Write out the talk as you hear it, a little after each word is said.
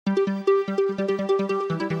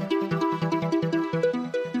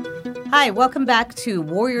Hi, welcome back to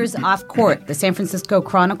Warriors Off Court, the San Francisco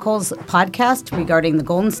Chronicles podcast regarding the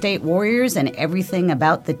Golden State Warriors and everything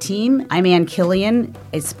about the team. I'm Ann Killian,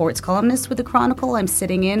 a sports columnist with the Chronicle. I'm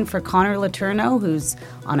sitting in for Connor Letourneau, who's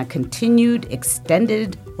on a continued,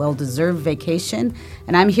 extended, well-deserved vacation.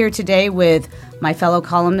 And I'm here today with my fellow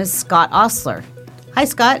columnist, Scott Ostler. Hi,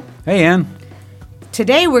 Scott. Hey, Ann.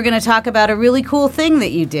 Today we're going to talk about a really cool thing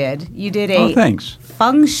that you did. You did a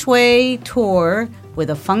feng shui tour with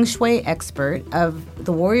a feng shui expert of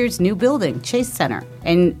the Warriors' new building, Chase Center.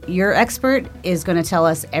 And your expert is going to tell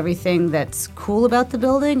us everything that's cool about the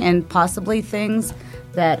building and possibly things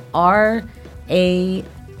that are a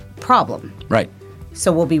problem. Right.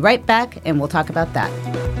 So we'll be right back and we'll talk about that.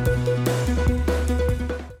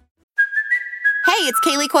 Hey, it's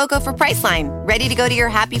Kaylee Cuoco for Priceline. Ready to go to your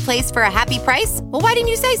happy place for a happy price? Well, why didn't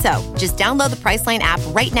you say so? Just download the Priceline app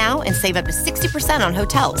right now and save up to 60% on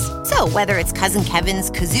hotels. So whether it's Cousin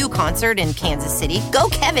Kevin's Kazoo Concert in Kansas City, go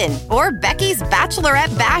Kevin, or Becky's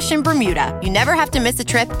Bachelorette Bash in Bermuda, you never have to miss a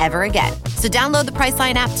trip ever again. So download the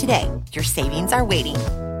Priceline app today. Your savings are waiting.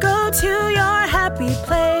 Go to your happy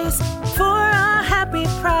place for a happy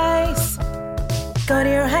price. Go to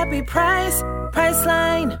your happy price,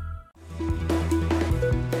 Priceline.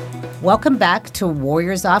 Welcome back to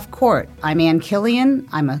Warriors Off Court. I'm Ann Killian.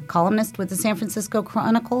 I'm a columnist with the San Francisco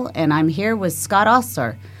Chronicle, and I'm here with Scott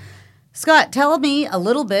Ostler. Scott, tell me a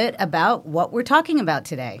little bit about what we're talking about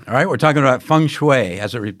today. All right, we're talking about feng shui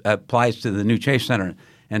as it applies to the new Chase Center.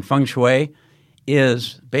 And feng shui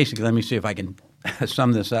is basically, let me see if I can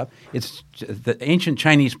sum this up. It's the ancient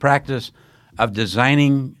Chinese practice of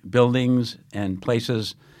designing buildings and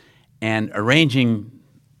places and arranging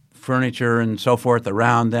furniture and so forth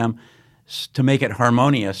around them to make it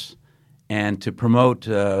harmonious and to promote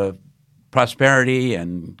prosperity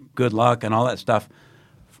and good luck and all that stuff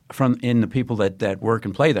in the people that work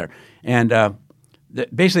and play there. And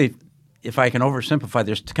basically, if I can oversimplify,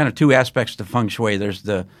 there's kind of two aspects to feng shui. There's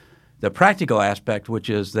the practical aspect, which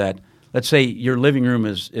is that, let's say your living room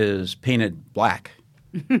is painted black.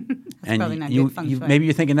 And maybe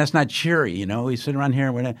you're thinking that's not cheery, you sit around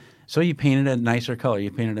here and so you painted a nicer color.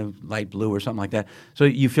 You painted a light blue or something like that. So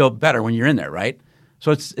you feel better when you're in there, right?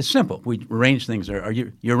 So it's simple. We arrange things, or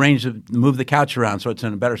you move the couch around so it's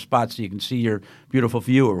in a better spot so you can see your beautiful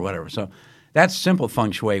view or whatever. So that's simple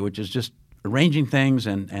feng shui, which is just arranging things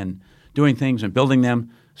and doing things and building them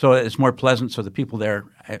so it's more pleasant, so the people there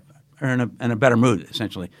are in a better mood,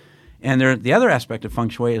 essentially. And the other aspect of feng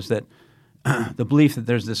shui is that the belief that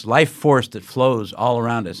there's this life force that flows all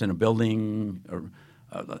around us in a building or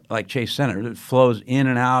like Chase Center. It flows in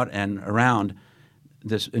and out and around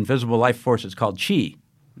this invisible life force. It's called qi.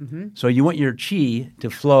 Mm-hmm. So you want your qi to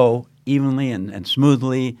flow evenly and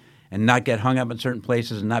smoothly and not get hung up in certain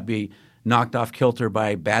places and not be knocked off kilter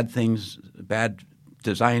by bad things, bad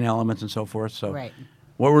design elements and so forth. So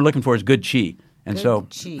what we're looking for is good qi. And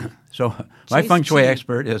qi. So my feng shui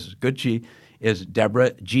expert is good qi is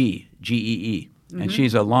Deborah Gee, G-E-E. Mm-hmm. And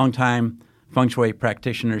she's a longtime feng shui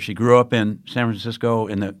practitioner. She grew up in San Francisco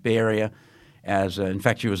in the Bay Area. In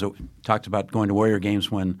fact, she talked about going to Warrior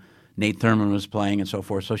games when Nate Thurmond was playing and so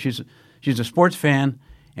forth. So she's a sports fan,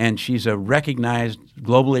 and she's a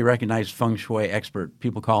globally recognized feng shui expert.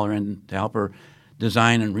 People call her in to help her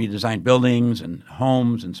design and redesign buildings and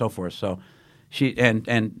homes and so forth. So she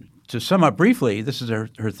and to sum up briefly, this is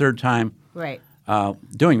her third time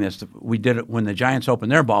doing this. We did it when the Giants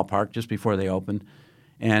opened their ballpark just before they opened.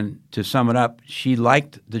 And to sum it up, she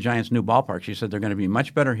liked the Giants' new ballpark. She said they're going to be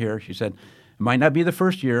much better here. She said it might not be the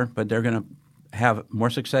first year, but they're going to have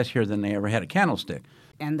more success here than they ever had at Candlestick.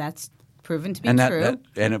 And that's proven to be true.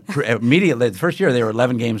 Immediately, the first year, they were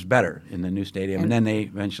 11 games better in the new stadium. And then they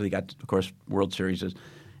eventually got, of course, World Series.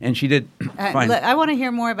 And she did fine. I want to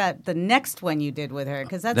hear more about the next one you did with her,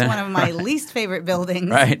 because that's one of my least favorite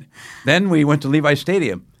buildings. Right. Then we went to Levi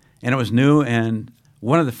Stadium, and it was new. And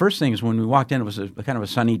one of the first things when we walked in, it was kind of a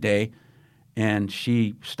sunny day, and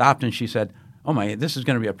she stopped and she said, "Oh my, this is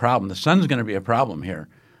going to be a problem. The sun's going to be a problem here.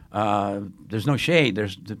 There's no shade.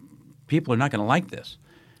 The people are not going to like this."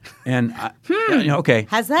 And okay,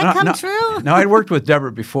 has that come true? No, I'd worked with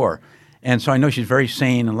Deborah before, and so I know she's very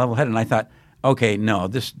sane and level-headed. And I thought, okay, no,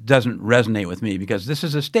 this doesn't resonate with me because this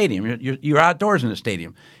is a stadium. You're outdoors in a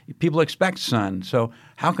stadium. People expect sun. So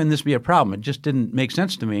how can this be a problem? It just didn't make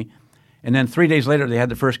sense to me. And then 3 days later, they had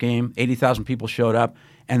the first game. 80,000 people showed up,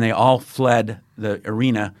 and they all fled the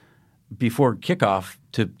arena before kickoff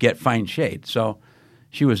to get fine shade. So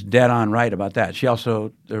she was dead on right about that. There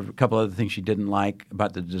were a couple other things she didn't like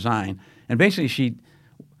about the design. And basically,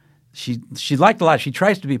 she liked a lot. She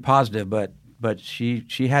tries to be positive, but but she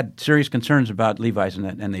had serious concerns about Levi's,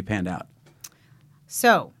 and they panned out.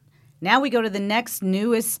 So now we go to the next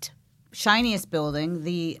newest, shiniest building,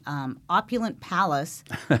 the opulent palace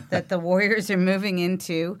that the Warriors are moving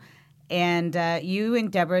into, and you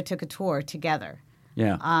and Deborah took a tour together.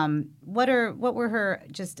 Yeah. What were her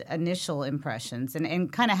just initial impressions,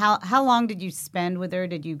 and kind of how long did you spend with her?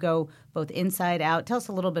 Did you go both inside out? Tell us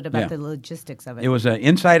a little bit about the logistics of it. It was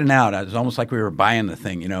inside and out. It was almost like we were buying the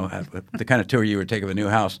thing, the kind of tour you would take of a new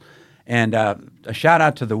house. And a shout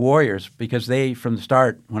out to the Warriors, because they, from the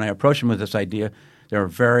start, when I approached them with this idea, they were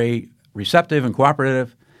very receptive and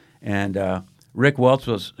cooperative. And Rick Welts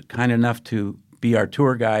was kind enough to be our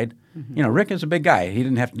tour guide. Mm-hmm. Rick is a big guy. He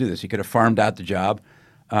didn't have to do this. He could have farmed out the job.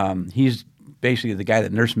 He's basically the guy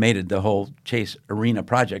that nursemaided the whole Chase Arena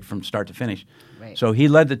project from start to finish. Right. So he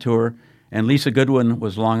led the tour, and Lisa Goodwin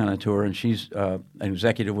was along on the tour, and she's an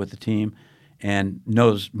executive with the team and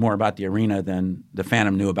knows more about the arena than the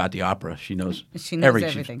Phantom knew about the opera. She knows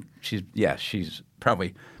everything. She's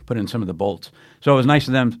probably put in some of the bolts. So it was nice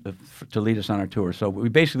of them to lead us on our tour. So we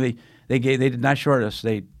basically, they did not short us.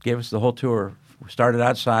 They gave us the whole tour. We started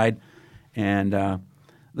outside, and I'm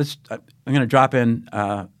going to drop in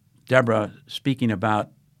Deborah speaking about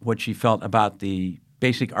what she felt about the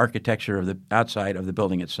basic architecture of the outside of the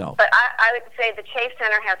building itself. But I would say the Chase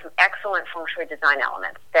Center has some excellent feng shui design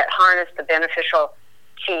elements that harness the beneficial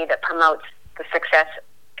qi that promotes the success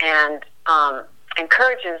and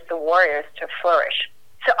encourages the Warriors to flourish.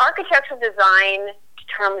 So architectural design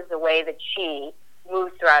determines the way the qi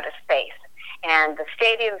moves throughout a space. And the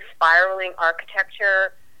stadium's spiraling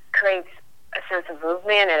architecture creates a sense of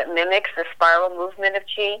movement, and it mimics the spiral movement of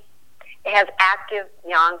qi. It has active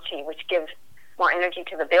yang qi, which gives more energy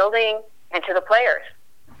to the building and to the players.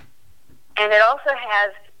 And it also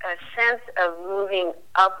has a sense of moving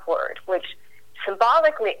upward, which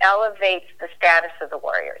symbolically elevates the status of the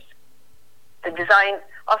Warriors. The design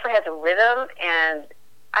also has a rhythm, and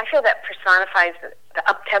I feel that personifies the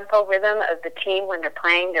up-tempo rhythm of the team when they're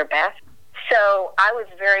playing their best. So I was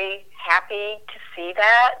very happy to see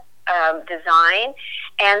that design.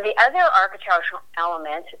 And the other architectural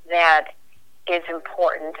element that is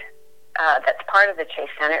important, that's part of the Chase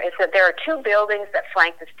Center, is that there are two buildings that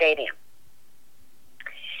flank the stadium.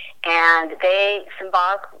 And they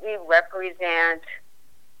symbolically represent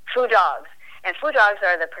food dogs. And food dogs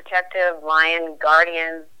are the protective lion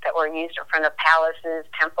guardians that were used in front of palaces,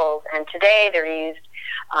 temples, and today they're used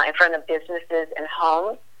in front of businesses and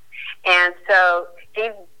homes. And so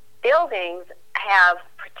these buildings have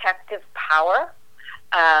protective power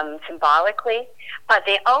symbolically, but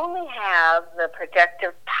they only have the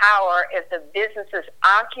protective power if the businesses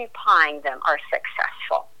occupying them are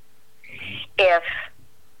successful. If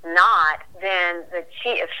not, then the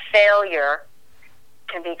qi of failure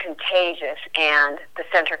can be contagious, and the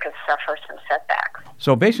center could suffer some setbacks.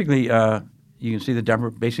 So basically, you can see that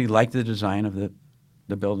Deborah basically liked the design of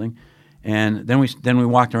the building, and then we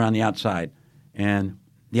walked around the outside, and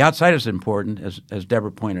the outside is important, as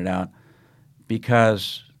Deborah pointed out,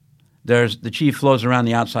 because the qi flows around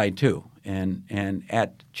the outside too, and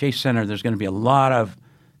at Chase Center there's going to be a lot of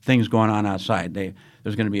things going on outside.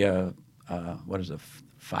 There's going to be a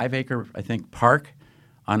 5-acre, I think, park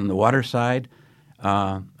on the water side.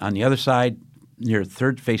 On the other side, near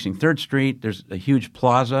facing 3rd Street, there's a huge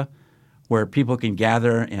plaza where people can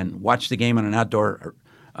gather and watch the game on an outdoor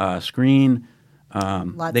screen.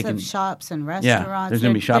 Lots of shops and restaurants. Yeah, there's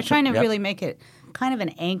going to be shops. They're trying to really make it kind of an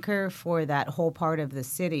anchor for that whole part of the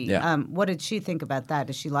city. Yeah. What did she think about that?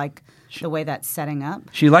 Does she like the way that's setting up?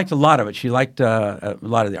 She liked a lot of it. She liked a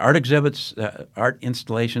lot of the art exhibits, art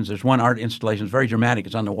installations. There's one art installation. It's very dramatic.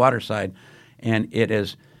 It's on the water side, and it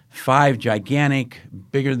is 5 gigantic,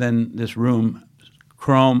 bigger than this room,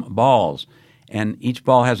 chrome balls. And each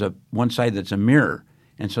ball has one side that's a mirror.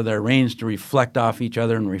 And so they're arranged to reflect off each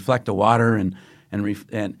other and reflect the water. And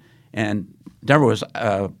Deborah was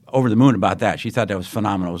over the moon about that. She thought that was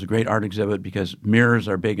phenomenal. It was a great art exhibit because mirrors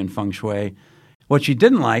are big in feng shui. What she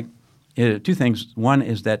didn't like, 2 things. One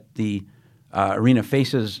is that the arena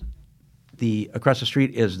faces across the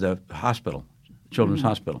street is the hospital, Children's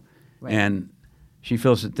Hospital. Right. And she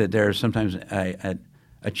feels that there's sometimes a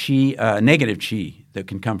negative qi that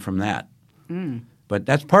can come from that. Mm. But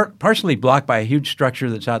that's partially blocked by a huge structure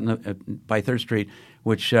that's out by 3rd Street,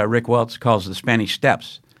 which Rick Welts calls the Spanish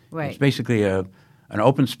Steps. Right. It's basically an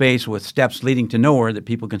open space with steps leading to nowhere that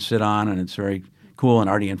people can sit on, and it's very cool and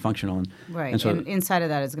arty and functional. Right. And so inside of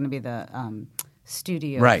that is going to be the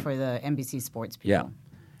studio for the NBC Sports people. Yeah.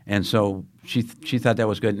 And so she thought that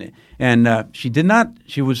was good. And she did not –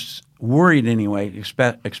 she was worried anyway,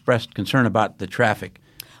 expressed concern about the traffic.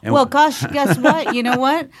 And Well, gosh, guess what? You know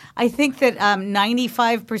what? I think that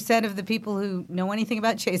 95% of the people who know anything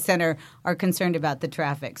about Chase Center are concerned about the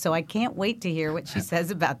traffic. So I can't wait to hear what she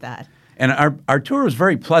says about that. And our tour was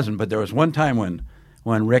very pleasant, but there was one time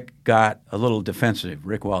when Rick got a little defensive,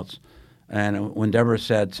 Rick Waltz, and when Deborah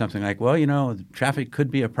said something like, well, the traffic could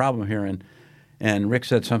be a problem here, and Rick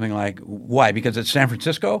said something like, why? Because it's San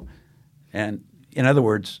Francisco? And in other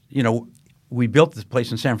words, we built this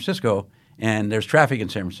place in San Francisco, and there's traffic in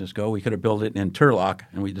San Francisco. We could have built it in Turlock,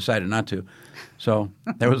 and we decided not to. So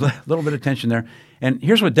there was a little bit of tension there. And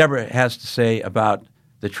here's what Deborah has to say about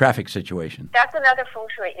the traffic situation. That's another feng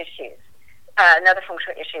shui issue.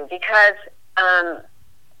 Because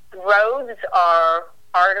roads are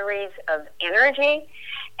arteries of energy,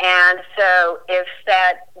 and so if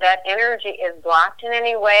that energy is blocked in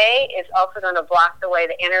any way, it's also going to block the way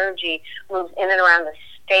the energy moves in and around the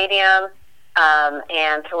stadium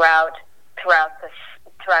and throughout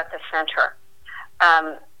the center.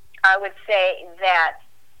 I would say that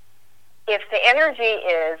if the energy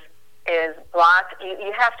is blocked,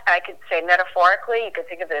 you have to, I could say metaphorically, you could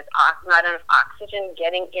think of it as not enough oxygen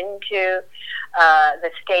getting into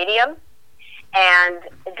the stadium. And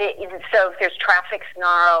so if there's traffic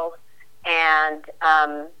snarls, and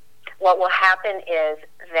what will happen is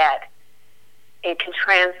that it can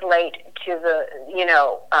translate to the,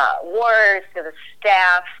 warriors, to the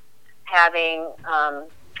staff having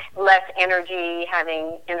less energy,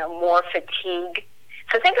 having, more fatigue.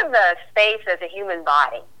 So think of the space as a human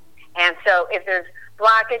body. And so if there's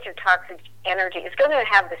blockage or toxic energy, it's going to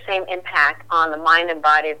have the same impact on the mind and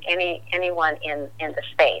body of anyone in the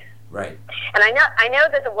space. Right. And I know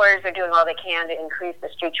that the Warriors are doing all they can to increase the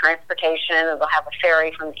street transportation, and they'll have a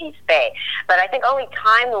ferry from the East Bay. But I think only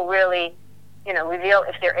time will really, reveal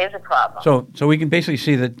if there is a problem. So we can basically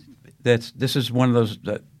see that this is one of those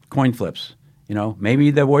coin flips. Maybe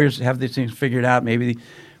the Warriors have these things figured out. Maybe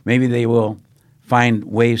they will find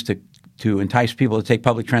ways to entice people to take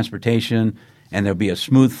public transportation, and there'll be a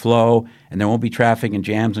smooth flow, and there won't be traffic and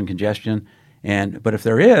jams and congestion. But if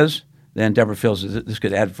there is, then Deborah feels that this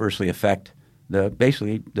could adversely affect the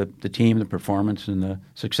team, the performance, and the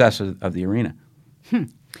success of the arena.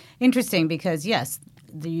 Interesting, because yes,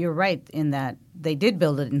 you're right in that they did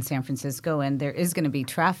build it in San Francisco, and there is going to be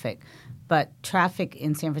traffic, but traffic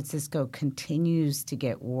in San Francisco continues to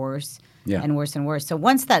get worse and worse and worse. So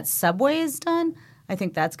once that subway is done, I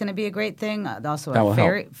think that's going to be a great thing. Also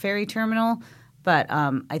a ferry terminal, but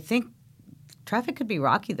I think traffic could be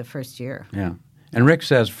rocky the first year. Yeah. And Rick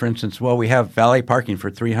says, for instance, we have valet parking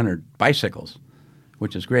for 300 bicycles,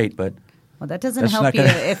 which is great, but well, that doesn't help you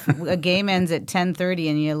if a game ends at 10:30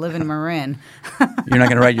 and you live in Marin. You're not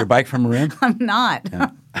going to ride your bike from Marin? I'm not. Yeah.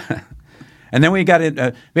 And then we got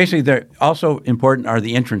it. Basically, they're also important are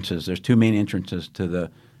the entrances. There's two main entrances to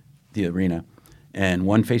the arena, and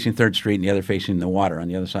one facing 3rd Street and the other facing the water on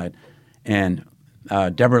the other side. And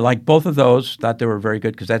Deborah liked both of those, thought they were very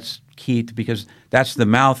good because that's key because that's the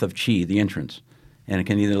mouth of qi, the entrance. And it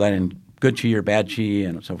can either let in good qi or bad qi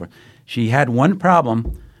and so forth. She had one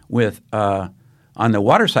problem with on the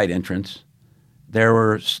waterside entrance, there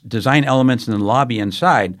were design elements in the lobby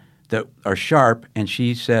inside that are sharp, and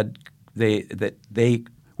she said that they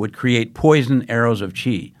would create poison arrows of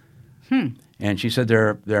qi. And she said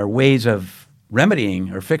there are ways of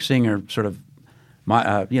remedying or fixing or sort of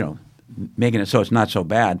making it so it's not so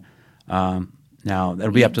bad. Now,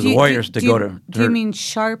 that'll be up to the Warriors to go to. Do you mean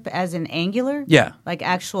sharp as in angular? Yeah. Like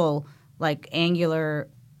actual, angular.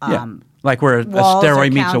 Like where a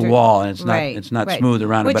steroid meets a wall, and it's not smooth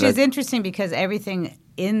around it. Which is interesting because everything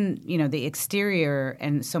in the exterior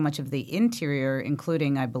and so much of the interior,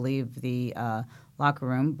 including I believe the locker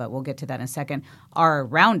room, but we'll get to that in a second, are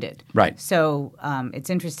rounded. Right. So it's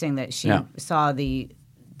interesting that she saw the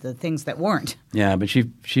things that weren't. Yeah, but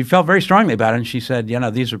she felt very strongly about it, and she said,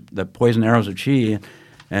 these are the poison arrows of qi.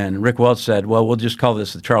 And Rick Welch said, well, we'll just call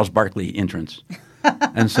this the Charles Barkley entrance.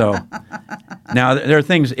 And so now there are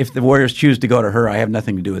things, if the Warriors choose to go to her, I have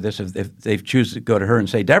nothing to do with this. If they choose to go to her and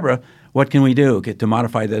say, Deborah, what can we do to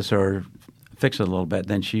modify this or fix it a little bit,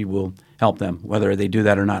 then she will help them. Whether they do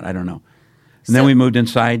that or not, I don't know. And then we moved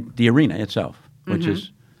inside the arena itself, which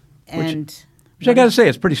is... Which I got to say,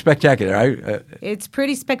 it's pretty spectacular. It's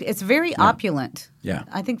pretty It's very opulent. Yeah,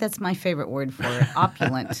 I think that's my favorite word for it,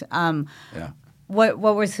 opulent. What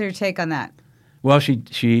was her take on that? Well, she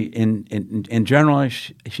in general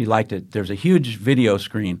she liked it. There's a huge video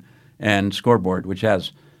screen and scoreboard,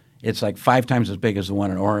 it's like 5 times as big as the one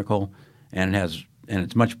at Oracle, and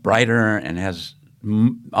it's much brighter and has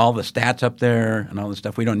all the stats up there and all the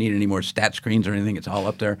stuff. We don't need any more stat screens or anything. It's all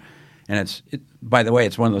up there, and by the way,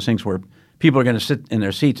 it's one of those things where people are going to sit in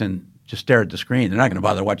their seats and just stare at the screen. They're not going to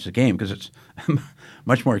bother to watch the game because it's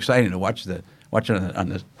much more exciting to watch it on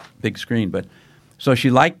the big screen. But so she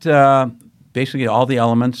liked basically all the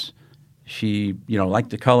elements. She, liked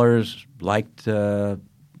the colors, liked that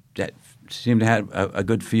seemed to have a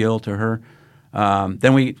good feel to her.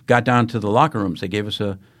 Then we got down to the locker rooms. They gave us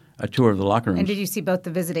a tour of the locker rooms. And did you see both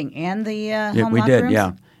the visiting and the home locker rooms? We did,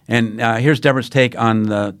 yeah. And here's Deborah's take on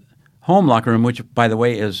the home locker room, which, by the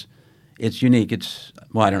way, it's unique.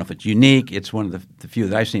 I don't know if it's unique. It's one of the few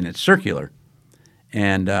that I've seen. It's circular.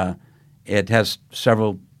 And it has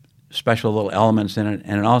several special little elements in it.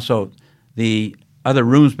 And also the other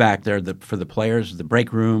rooms back there for the players, the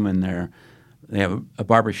break room, and they have a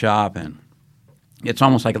barber shop, and it's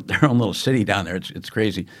almost like their own little city down there. It's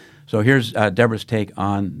crazy. So here's Deborah's take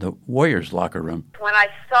on the Warriors locker room. When I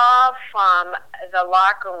saw from the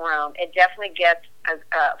locker room, it definitely gets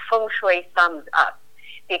a feng shui thumbs up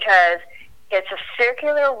because it's a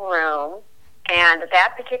circular room, and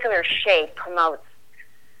that particular shape promotes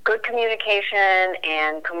good communication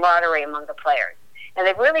and camaraderie among the players. And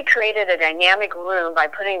they've really created a dynamic room by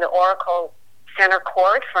putting the Oracle center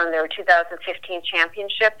court from their 2015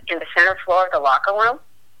 championship in the center floor of the locker room.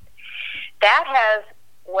 That has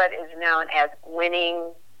what is known as winning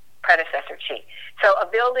predecessor chi. So a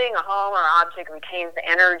building, a home, or object retains the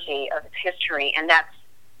energy of its history, and that's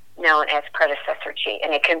known as predecessor chi,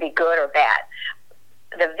 and it can be good or bad.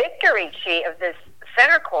 The victory chi of this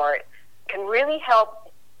center court can really help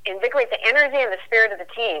invigorate the energy and the spirit of the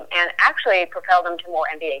team and actually propel them to more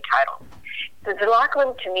NBA titles. So the locker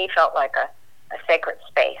room, to me, felt like a sacred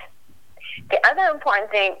space. The other important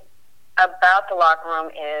thing about the locker room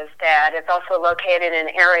is that it's also located in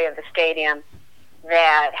an area of the stadium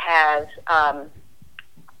that has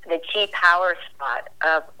the chi power spot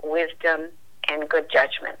of wisdom and good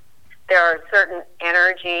judgment. There are certain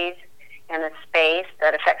energies in the space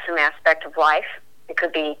that affect some aspect of life. It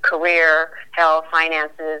could be career, health,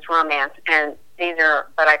 finances, romance, and these are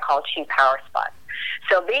what I call chi power spots.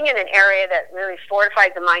 So being in an area that really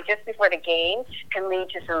fortifies the mind just before the game can lead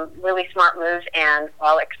to some really smart moves and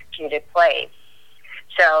well-executed plays.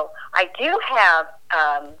 So I do have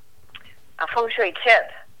a feng shui tip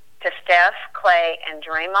to Steph, Clay, and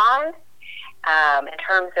Draymond. In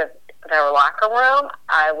terms of their locker room,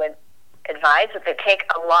 I would advise that they take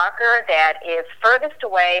a locker that is furthest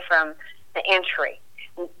away from the entry,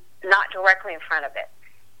 not directly in front of it,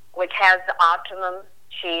 which has the optimum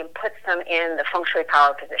chi, puts them in the feng shui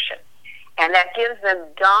power position. And that gives them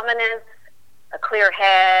dominance, a clear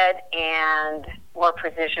head, and more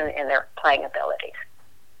precision in their playing abilities.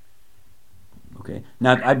 Okay.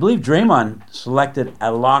 Now, I believe Draymond selected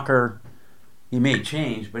a locker. He may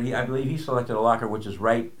change, but I believe he selected a locker which is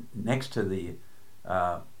right next to the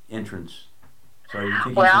entrance. So you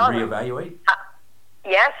think he should reevaluate?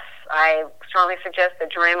 Yes, I strongly suggest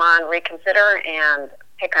that Draymond reconsider and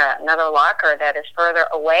pick another locker that is further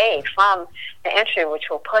away from the entry, which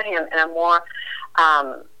will put him in a more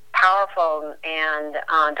powerful and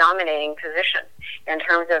dominating position in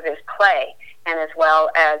terms of his play, and as well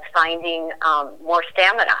as finding more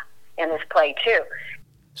stamina in his play too.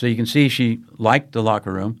 So you can see she liked the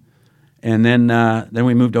locker room, and then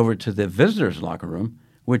we moved over to the visitors' locker room,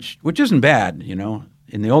 which isn't bad, you know.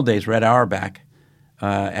 In the old days, Red Auerbach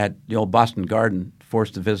at the old Boston Garden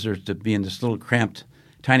forced the visitors to be in this little cramped,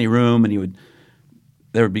 tiny room, and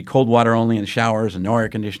there would be cold water only in showers and no air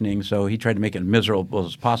conditioning. So he tried to make it as miserable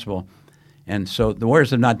as possible. And so the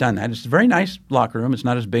Warriors have not done that. It's a very nice locker room. It's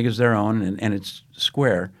not as big as their own, and it's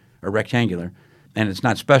square or rectangular, and it's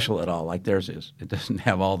not special at all like theirs is. It doesn't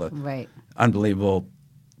have all the unbelievable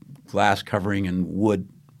glass covering and wood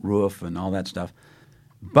roof and all that stuff.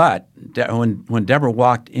 But when Deborah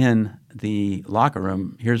walked in the locker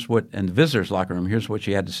room, and the visitors' locker room, here's what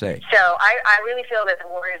she had to say. So I really feel that the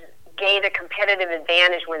Warriors gained a competitive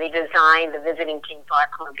advantage when they designed the visiting team's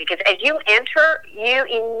locker room, because as you enter, you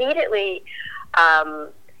immediately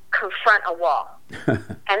confront a wall,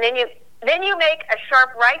 and then you make a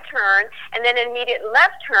sharp right turn and then an immediate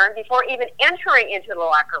left turn before even entering into the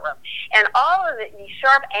locker room. And all of these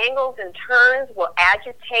sharp angles and turns will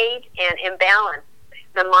agitate and imbalance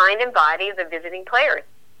the mind and body of the visiting players.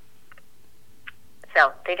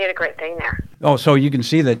 So they did a great thing there. Oh, so you can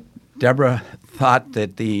see that Deborah thought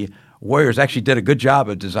that the Warriors actually did a good job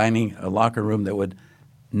of designing a locker room that would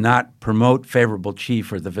not promote favorable chi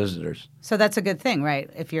for the visitors. So that's a good thing, right?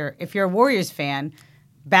 If you're a Warriors fan,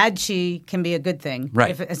 bad chi can be a good thing,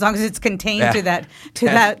 right? As long as it's contained to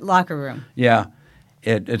that locker room. Yeah,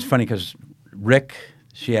 it's funny because Rick,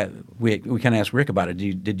 we kind of asked Rick about it.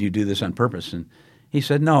 Did you do this on purpose? And he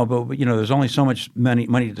said no, but you know, there's only so much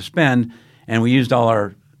money to spend, And we used all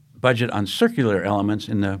our budget on circular elements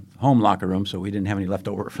in the home locker room, so we didn't have any left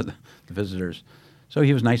over for the visitors. So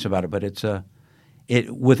he was nice about it, but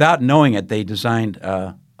without knowing it, they designed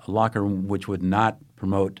a locker room which would not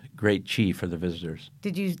promote great chi for the visitors.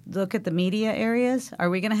 Did you look at the media areas? Are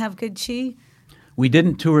we going to have good chi? We did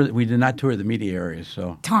not tour the media areas.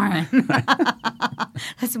 So darn.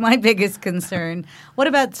 That's my biggest concern. What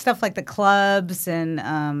about stuff like the clubs and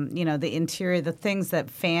the interior, the things that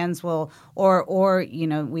fans will, or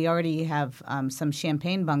we already have some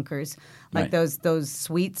champagne bunkers, like right. those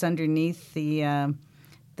suites underneath the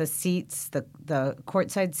seats, the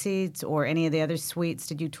courtside seats, or any of the other suites.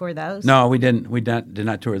 Did you tour those? No, we didn't. We did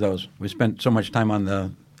not tour those. We spent so much time on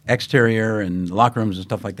the exterior and locker rooms and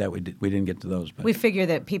stuff like that. We didn't get to those. But we figure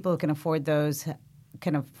that people can afford those.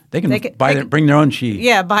 They can bring their own chi.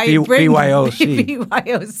 Yeah, BYOC.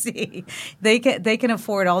 BYOC. They can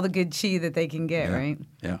afford all the good chi that they can get, right?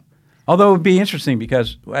 Yeah. Although it would be interesting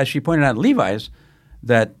because, as she pointed out, Levi's,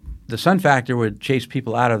 that the sun factor would chase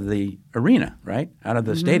people out of the arena, right, out of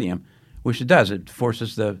the stadium, which it does. It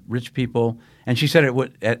forces the rich people, and she said it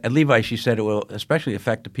would at Levi's. She said it will especially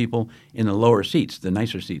affect the people in the lower seats, the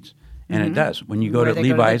nicer seats, and it does. When you go to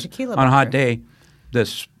Levi's on a hot day, the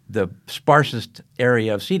sparsest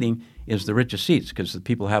area of seating is the richest seats because the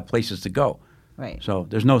people have places to go. Right. So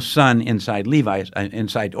there's no sun inside Levi's,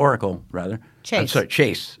 inside Oracle, rather. Chase. I'm sorry,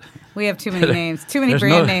 Chase. We have too many names, too many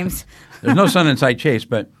brand names. There's no sun inside Chase,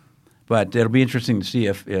 but it'll be interesting to see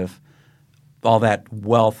if all that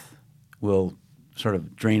wealth will sort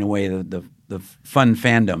of drain away the fun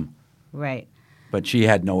fandom. Right. But she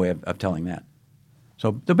had no way of telling that.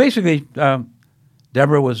 So basically,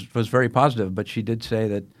 Deborah was very positive, but she did say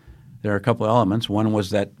that there are a couple of elements. One was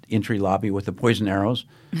that entry lobby with the poison arrows,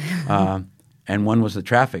 and one was the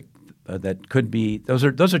traffic that could be. Those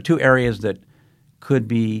are two areas that could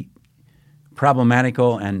be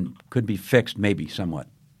problematical and could be fixed, maybe somewhat.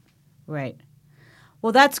 Right.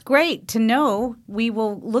 Well, that's great to know. We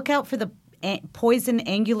will look out for the poison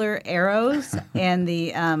angular arrows and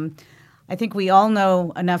the. I think we all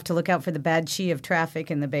know enough to look out for the bad chi of traffic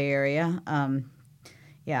in the Bay Area.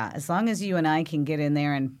 Yeah, as long as you and I can get in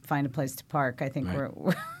there and find a place to park, I think right.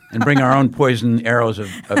 we're and bring our own poison arrows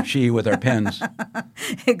of chi with our pens.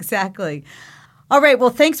 Exactly. All right.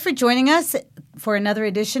 Well, thanks for joining us for another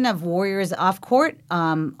edition of Warriors Off Court,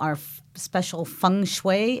 our special feng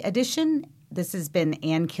shui edition. This has been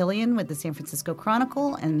Ann Killian with the San Francisco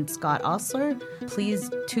Chronicle and Scott Ostler.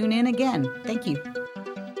 Please tune in again. Thank you.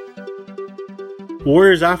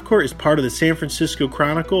 Warriors Off Court is part of the San Francisco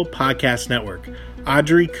Chronicle podcast network.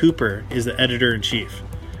 Audrey Cooper is the editor-in-chief.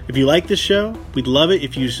 If you like this show, we'd love it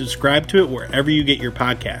if you subscribe to it wherever you get your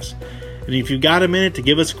podcasts. And if you've got a minute to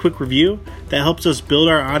give us a quick review, that helps us build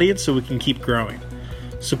our audience so we can keep growing.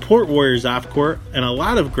 Support Warriors Off Court and a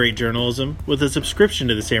lot of great journalism with a subscription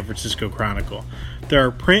to the San Francisco Chronicle. There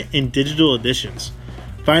are print and digital editions.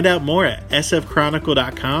 Find out more at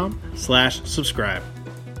sfchronicle.com/subscribe.